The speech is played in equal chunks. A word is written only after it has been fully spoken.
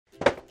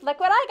Look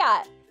what I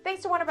got.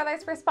 Thanks to Warner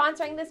Brothers for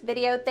sponsoring this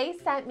video. They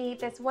sent me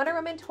this Wonder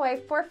Woman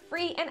toy for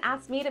free and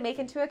asked me to make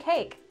into a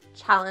cake.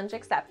 Challenge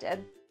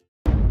accepted.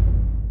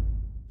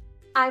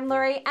 I'm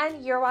Lori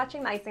and you're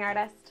watching The Icing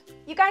Artist.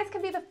 You guys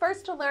can be the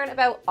first to learn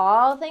about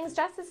all things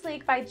Justice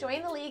League by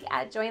joining the league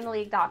at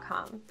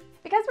jointheleague.com.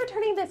 Because we're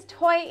turning this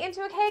toy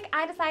into a cake,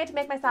 I decided to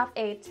make myself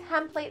a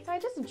template, so I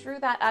just drew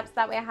that up so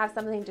that way I have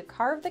something to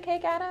carve the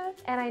cake out of.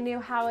 And I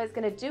knew how I was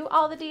going to do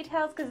all the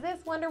details because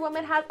this Wonder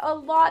Woman has a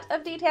lot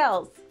of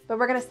details, but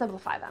we're going to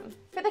simplify them.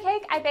 For the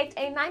cake, I baked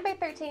a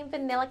 9x13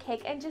 vanilla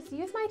cake and just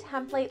used my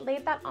template,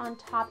 laid that on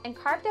top, and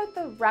carved out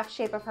the rough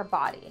shape of her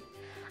body.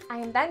 I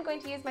am then going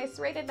to use my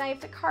serrated knife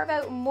to carve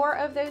out more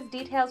of those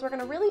details. We're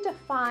going to really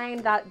define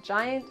that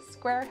giant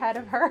square head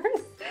of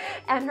hers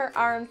and her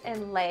arms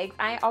and legs.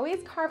 I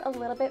always carve a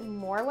little bit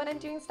more when I'm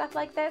doing stuff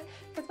like this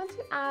because once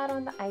you add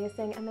on the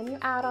icing and then you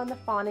add on the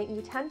fondant,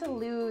 you tend to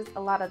lose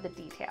a lot of the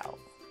details.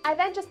 I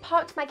then just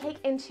popped my cake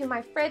into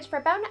my fridge for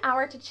about an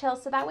hour to chill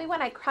so that way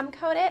when I crumb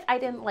coat it, I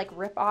didn't like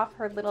rip off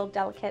her little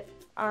delicate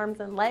arms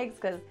and legs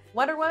because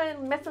Wonder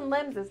Woman missing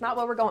limbs is not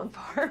what we're going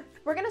for.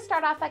 We're going to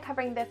start off by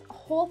covering this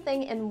whole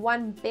thing in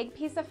one big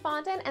piece of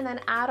fondant and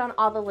then add on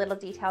all the little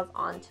details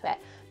onto it.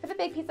 For the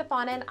big piece of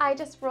fondant, I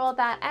just rolled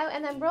that out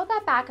and then rolled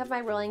that back of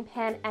my rolling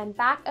pin and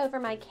back over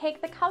my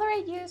cake. The color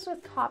I used was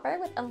copper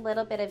with a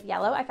little bit of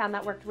yellow. I found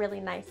that worked really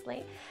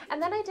nicely.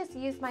 And then I just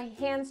used my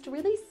hands to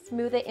really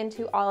smooth it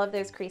into all of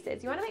those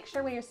creases. You want to make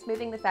sure when you're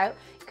smoothing this out,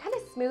 you kind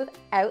of smooth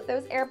out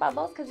those air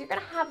bubbles because you're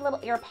going to have little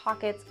air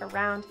pockets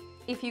around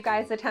if you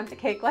guys attempt a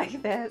cake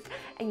like this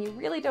and you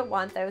really don't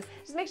want those.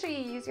 Just make sure you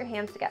use your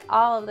hands to get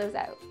all of those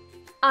out.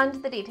 On to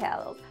the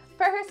details.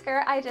 For her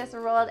skirt, I just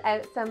rolled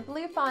out some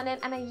blue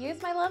fondant and I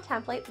used my little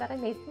template that I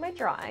made for my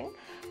drawing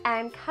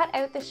and cut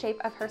out the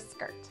shape of her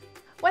skirt.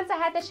 Once I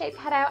had the shape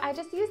cut out, I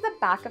just used the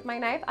back of my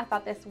knife. I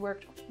thought this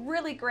worked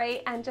really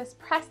great and just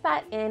pressed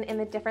that in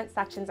the different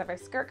sections of her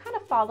skirt, kind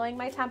of following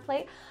my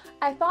template.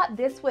 I thought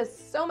this was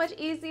so much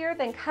easier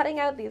than cutting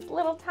out these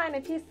little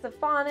tiny pieces of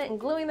fondant and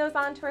gluing those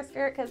onto her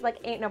skirt because like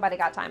ain't nobody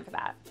got time for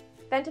that.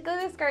 Then to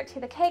glue the skirt to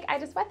the cake, I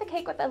just wet the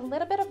cake with a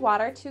little bit of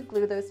water to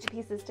glue those two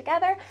pieces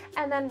together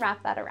and then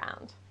wrap that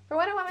around. For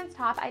Wonder Woman's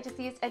top, I just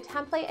used a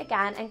template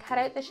again and cut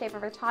out the shape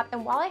of her top.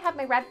 And while I have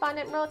my red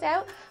fondant rolled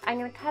out, I'm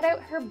going to cut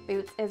out her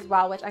boots as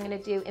well, which I'm going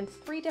to do in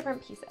 3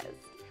 different pieces.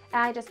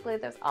 And I just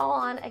glued those all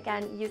on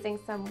again using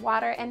some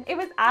water. And it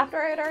was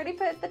after I had already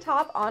put the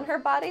top on her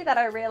body that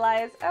I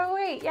realized, oh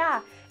wait,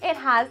 yeah, it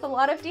has a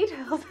lot of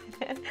details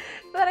in it.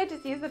 So then I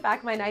just used the back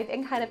of my knife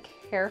and kind of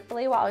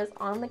carefully while I was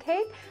on the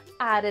cake,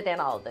 added in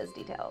all of those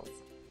details.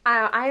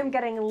 I am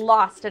getting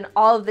lost in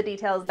all of the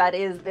details that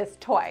is this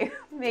toy.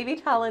 Maybe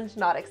challenge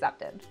not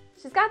accepted.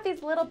 She's got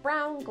these little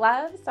brown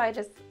gloves, so I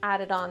just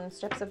added on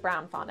strips of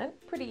brown fondant.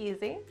 Pretty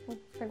easy. I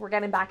think we're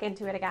getting back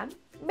into it again.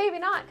 Maybe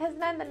not, because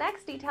then the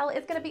next detail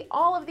is going to be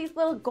all of these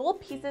little gold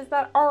pieces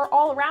that are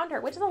all around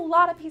her, which is a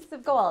lot of pieces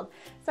of gold.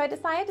 So I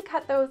decided to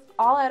cut those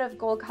all out of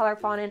gold color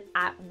fondant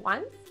at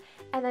once.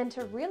 And then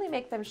to really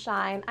make them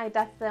shine, I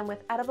dusted them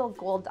with edible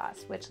gold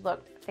dust, which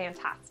looked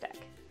fantastic.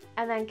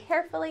 And then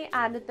carefully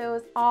added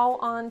those all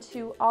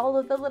onto all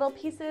of the little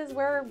pieces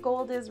where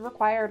gold is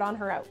required on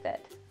her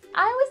outfit.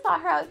 I always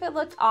thought her outfit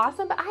looked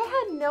awesome, but I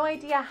had no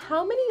idea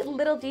how many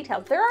little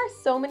details. There are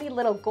so many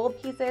little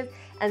gold pieces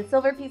and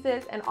silver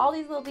pieces and all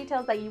these little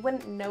details that you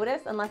wouldn't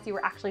notice unless you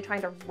were actually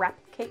trying to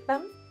replicate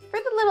them. For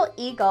the little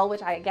eagle,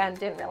 which I again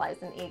didn't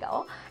realize an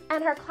eagle,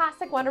 and her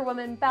classic Wonder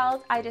Woman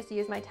belt, I just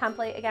used my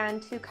template again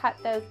to cut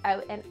those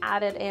out and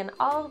added in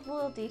all of the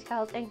little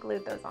details and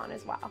glued those on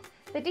as well.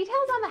 The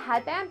details on the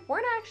headband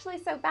weren't actually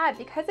so bad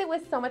because it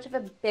was so much of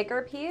a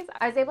bigger piece.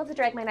 I was able to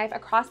drag my knife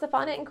across the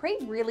fondant and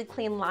create really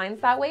clean lines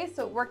that way,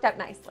 so it worked out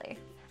nicely.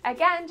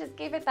 Again, just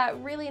gave it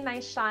that really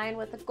nice shine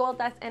with the gold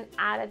dust and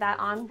added that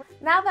on.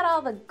 Now that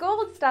all the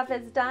gold stuff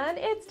is done,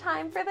 it's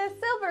time for the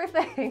silver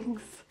things.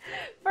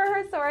 For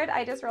her sword,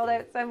 I just rolled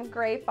out some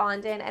gray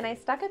fondant and I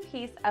stuck a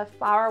piece of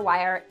flower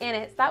wire in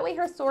it so that way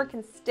her sword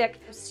can stick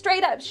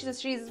straight up.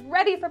 She's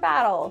ready for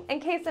battle in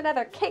case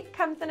another cake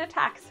comes and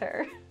attacks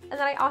her. And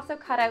then I also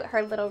cut out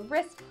her little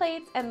wrist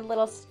plates and the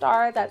little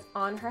star that's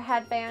on her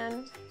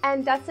headband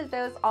and dusted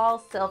those all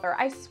silver.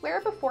 I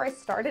swear before I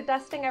started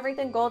dusting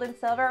everything gold and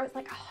silver, I was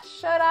like, oh,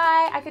 should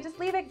I? I could just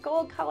leave it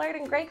gold colored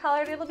and gray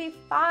colored, it'll be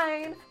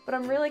fine. But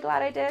I'm really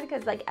glad I did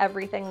because like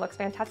everything looks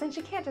fantastic. And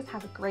she can't just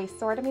have a gray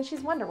sword. I mean, she's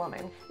Wonder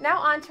Woman. Now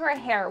on to her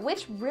hair,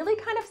 which really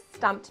kind of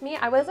stumped me.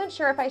 I wasn't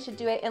sure if I should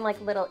do it in like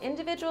little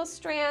individual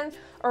strands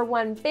or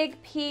one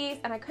big piece,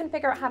 and I couldn't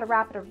figure out how to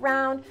wrap it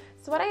around.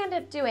 So what I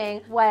ended up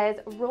doing was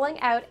rolling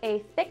out a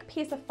thick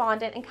piece of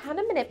fondant and kind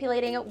of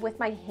manipulating it with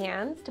my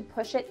hands to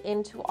push it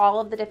into all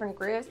of the different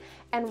grooves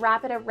and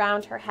wrap it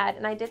around her head.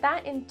 And I did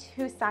that in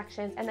 2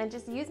 sections and then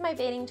just used my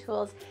veining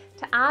tools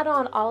to add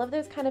on all of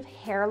those kind of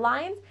hair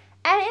lines.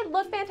 And it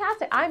looked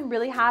fantastic. I'm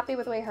really happy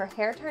with the way her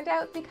hair turned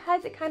out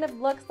because it kind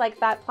of looks like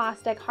that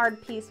plastic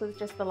hard piece with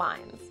just the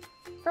lines.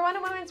 For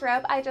Wonder Woman's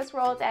robe, I just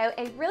rolled out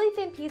a really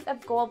thin piece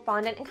of gold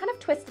fondant and kind of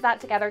twisted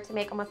that together to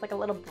make almost like a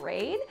little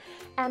braid,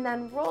 and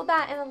then rolled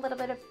that in a little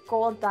bit of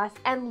gold dust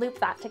and looped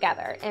that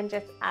together and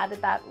just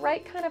added that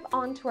right kind of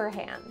onto her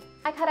hand.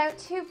 I cut out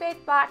 2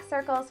 big black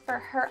circles for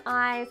her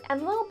eyes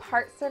and little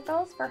part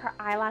circles for her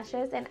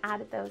eyelashes and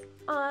added those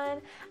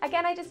on.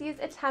 Again, I just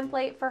used a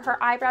template for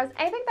her eyebrows.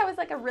 I think that was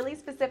like a really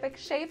specific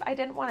shape. I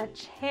didn't want a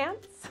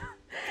chance,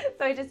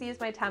 so I just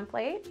used my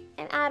template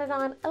and added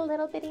on a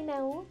little bitty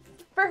nose.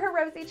 For her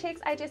rosy cheeks,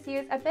 I just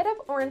used a bit of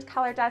orange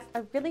color dust.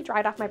 I really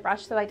dried off my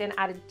brush so I didn't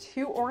add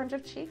too orange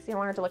of cheeks. You don't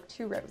want her to look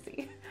too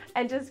rosy.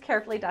 And just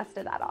carefully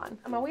dusted that on.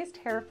 I'm always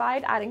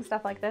terrified adding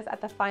stuff like this at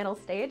the final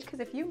stage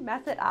because if you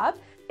mess it up,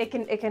 it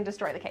can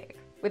destroy the cake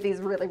with these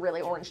really,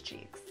 really orange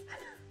cheeks.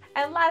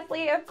 And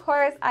lastly, of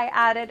course, I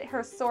added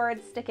her sword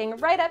sticking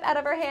right up out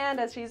of her hand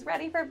as she's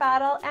ready for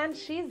battle, and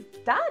she's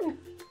done.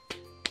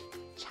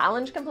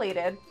 Challenge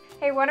completed.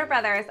 Hey Warner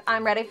Brothers,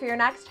 I'm ready for your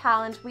next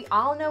challenge. We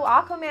all know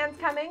Aquaman's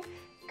coming.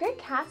 Great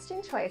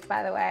casting choice,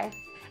 by the way.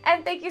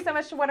 And thank you so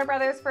much to Warner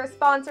Brothers for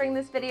sponsoring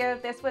this video.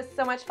 This was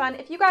so much fun.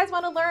 If you guys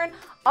want to learn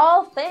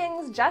all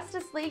things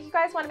Justice League, you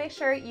guys want to make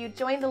sure you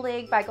join the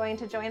league by going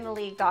to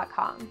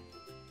jointheleague.com.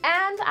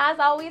 And as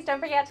always, don't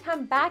forget to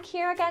come back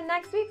here again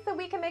next week so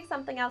we can make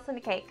something else in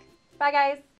the cake. Bye guys.